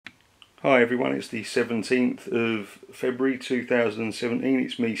Hi everyone, it's the 17th of February 2017,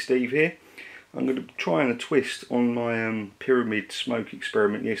 it's me Steve here. I'm going to try a twist on my pyramid smoke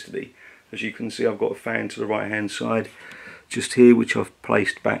experiment yesterday. As you can see, I've got a fan to the right hand side just here, which I've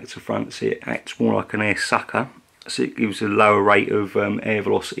placed back to front so it acts more like an air sucker, so it gives a lower rate of air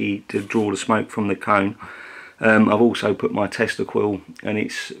velocity to draw the smoke from the cone. I've also put my Tesla coil, and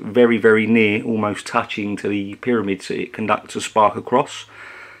it's very near, almost touching to the pyramid, so it conducts a spark across.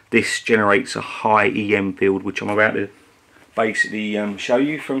 This generates a high EM field, which I'm about to basically show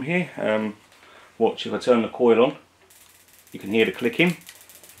you from here. Watch, if I turn the coil on, you can hear the clicking.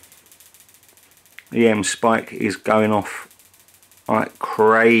 The EM spike is going off like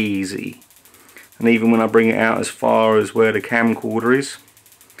crazy, and even when I bring it out as far as where the camcorder is,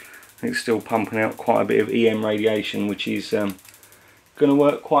 it's still pumping out quite a bit of EM radiation, which is going to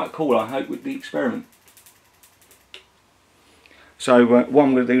work quite cool, I hope, with the experiment. So what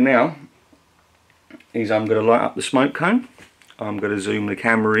I'm going to do now is I'm going to light up the smoke cone. I'm going to zoom the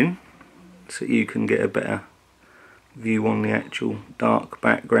camera in so you can get a better view on the actual dark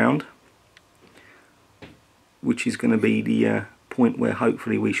background, which is going to be the point where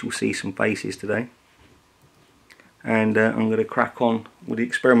hopefully we shall see some faces today. And I'm going to crack on with the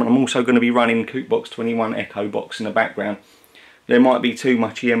experiment. I'm also going to be running CoopBox 21 Echo Box in the background. There might be too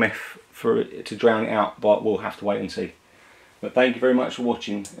much EMF for it to drown it out, but we'll have to wait and see. But thank you very much for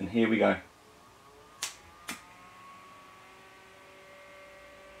watching, and here we go.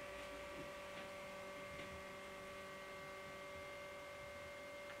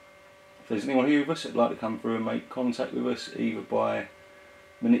 If there's anyone here with us that'd like to come through and make contact with us, either by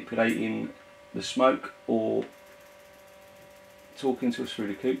manipulating the smoke or talking to us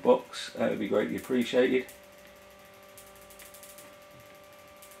through the CoopBox, that would be greatly appreciated.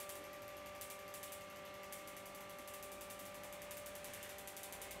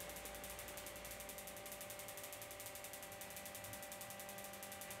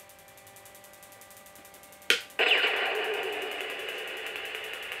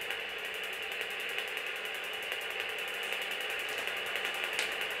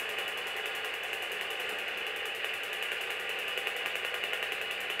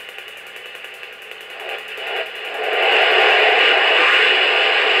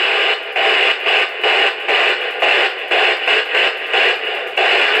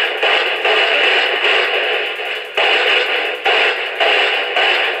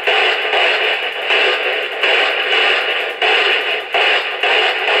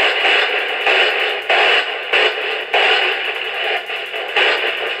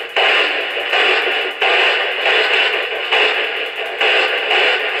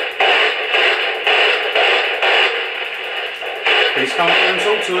 Please come and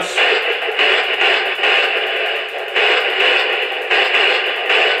talk to us.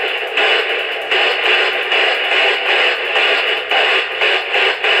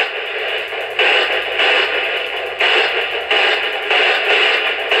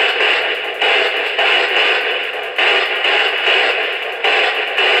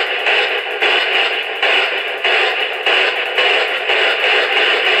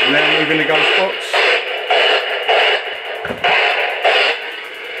 Now moving the Ghostbox.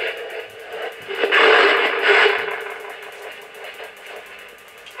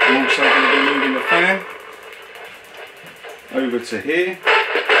 I'm also going to be moving the fan over to here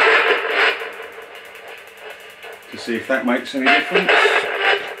to see if that makes any difference.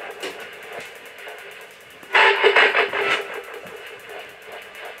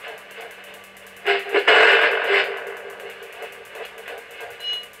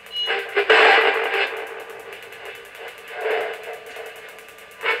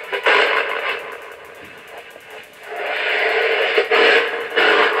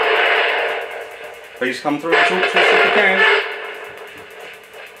 Please come through and talk to us if you can.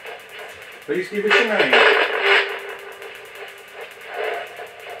 Please give us your name.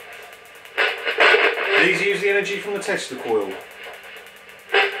 Please use the energy from the Tesla coil.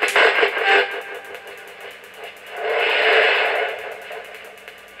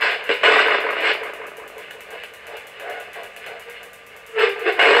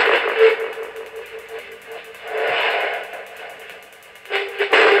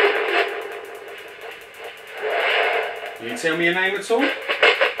 Can you tell me your name at all?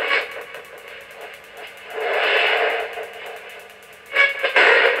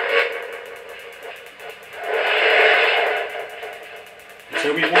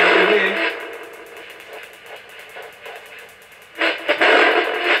 Tell me why you're here.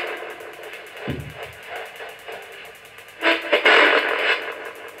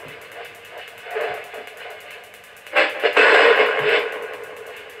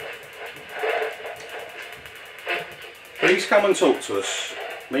 Please come and talk to us.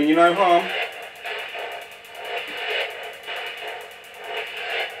 Mean you no harm.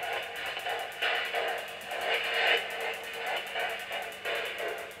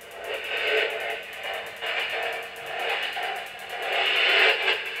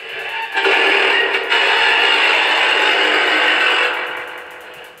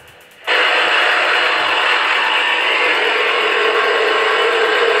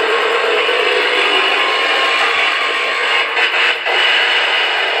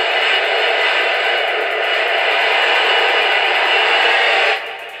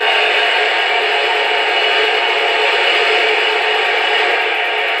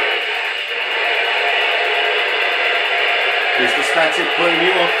 Is the static putting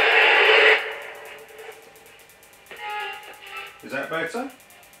you off? Is that better?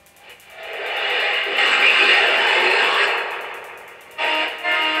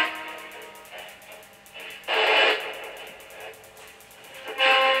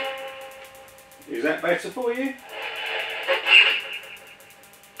 Is that better for you?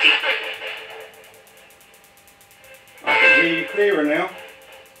 I can hear you clearer now.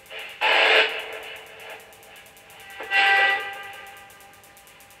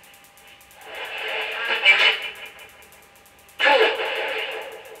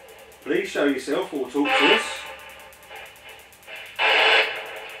 Please show yourself or talk to us.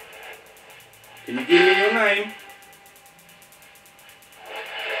 Can you give me your name?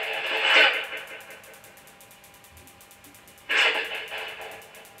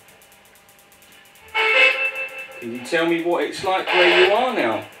 Can you tell me what it's like where you are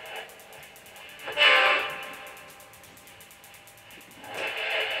now?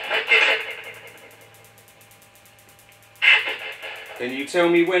 Can you tell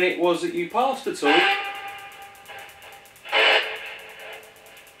me when it was that you passed at all?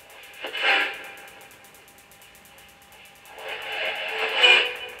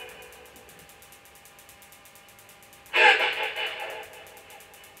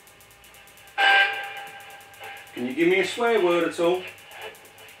 Can you give me a swear word at all?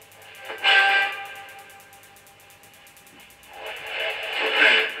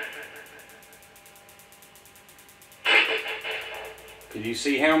 Can you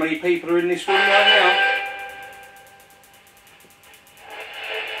see how many people are in this room right now?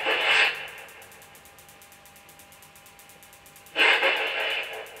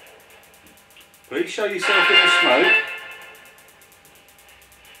 Please show yourself in the smoke.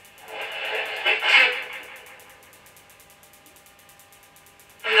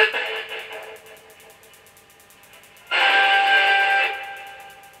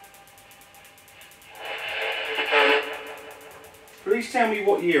 Please tell me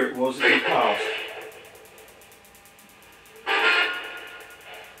what year it was that you passed.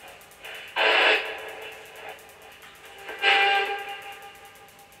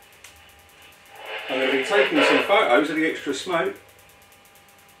 I'm going to be taking some photos of the extra smoke.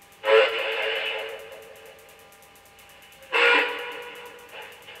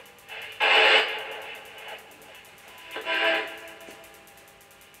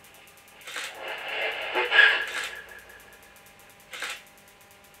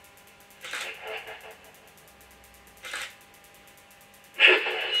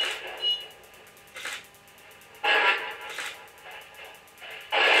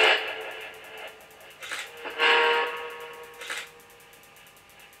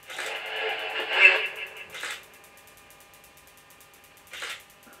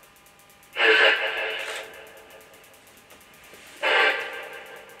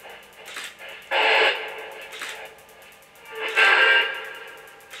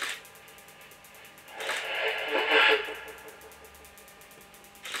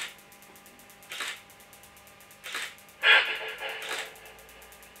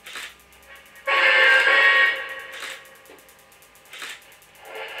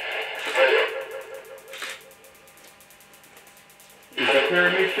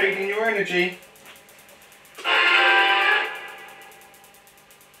 Pyramid feeding your energy.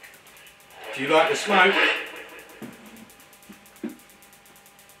 Do you like the smoke?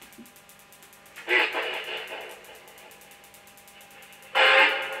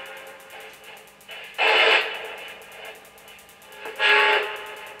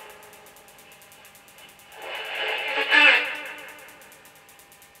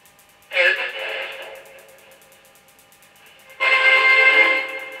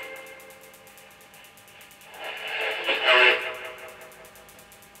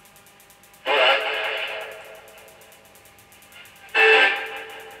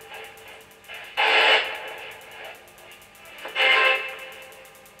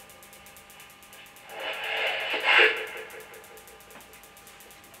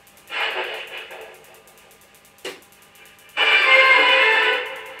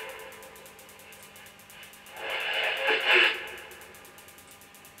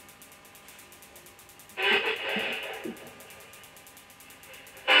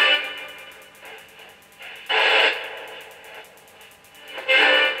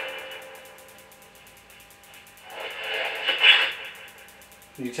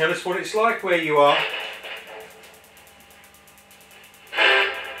 Can you tell us what it's like where you are?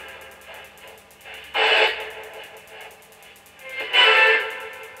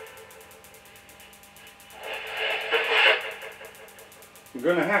 We're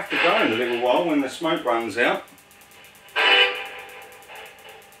going to have to go in a little while when the smoke runs out.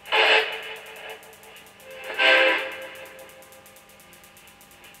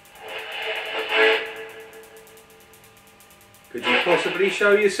 Could you possibly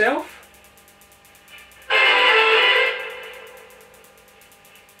show yourself?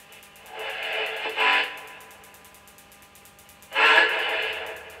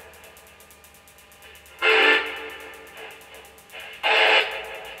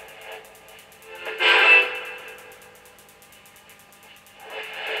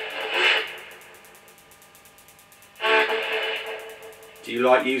 Do you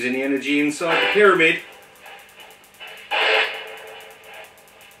like using the energy inside the pyramid?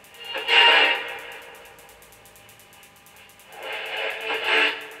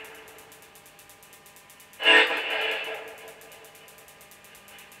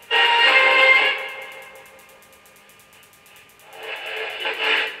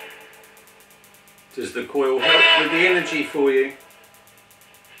 Does the coil help with the energy for you?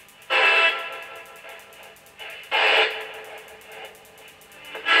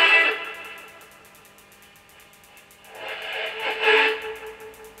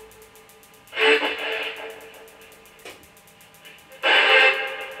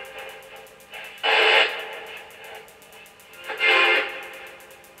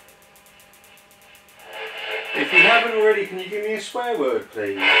 If you haven't already, can you give me a swear word,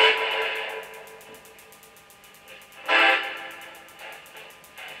 please?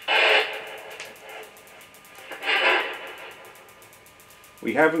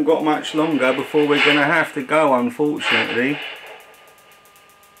 We haven't got much longer before we're going to have to go, unfortunately.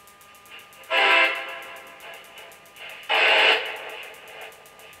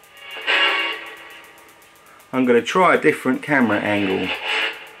 I'm going to try a different camera angle.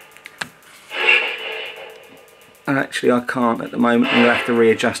 Actually, I can't at the moment. I'm going to have to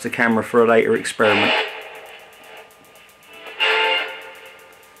readjust the camera for a later experiment.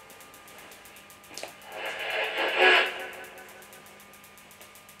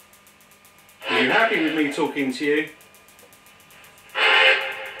 Are you happy with me talking to you?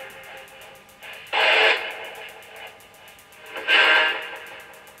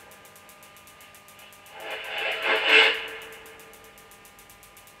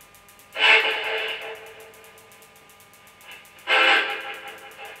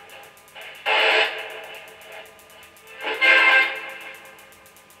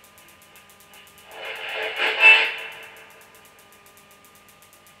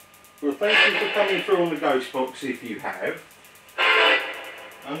 Well, thank you for coming through on the Ghostbox if you have.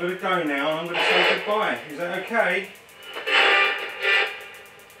 I'm going to go now and I'm going to say goodbye. Is that okay?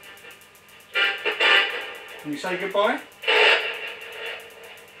 Can you say goodbye?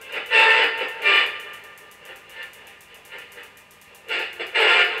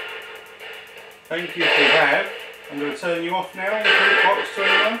 Thank you if you have. I'm going to turn you off now on the CoopBox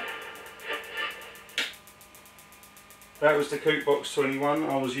 21. That was the CoopBox 21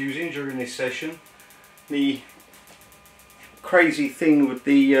 I was using during this session. The crazy thing with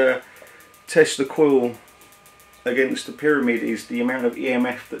the Tesla coil against the pyramid is the amount of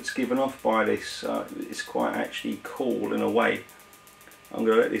EMF that's given off by this. It's quite actually cool in a way. I'm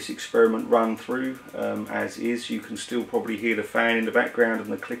going to let this experiment run through as is. You can still probably hear the fan in the background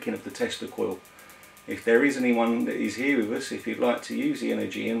and the clicking of the Tesla coil. If there is anyone that is here with us, if you'd like to use the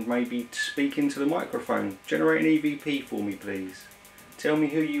energy and maybe speak into the microphone, generate an EVP for me please. Tell me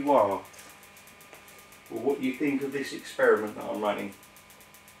who you are or what you think of this experiment that I'm running.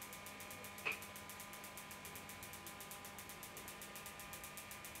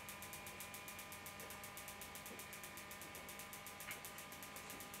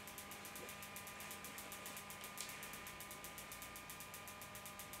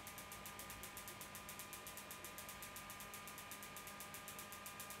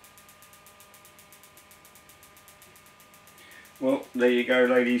 Well, there you go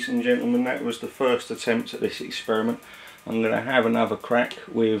ladies and gentlemen, that was the first attempt at this experiment. I'm going to have another crack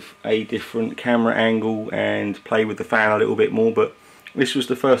with a different camera angle and play with the fan a little bit more, but this was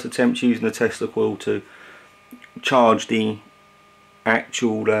the first attempt using the Tesla coil to charge the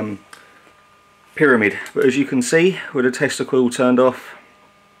actual pyramid. But as you can see, with the Tesla coil turned off,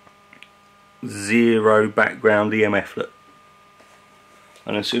 zero background EMF, look.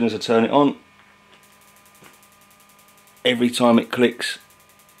 And as soon as I turn it on, every time it clicks,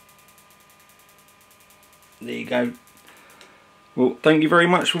 there you go, Well, thank you very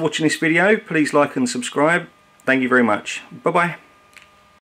much for watching this video. Please like and subscribe. Thank you very much. Bye bye.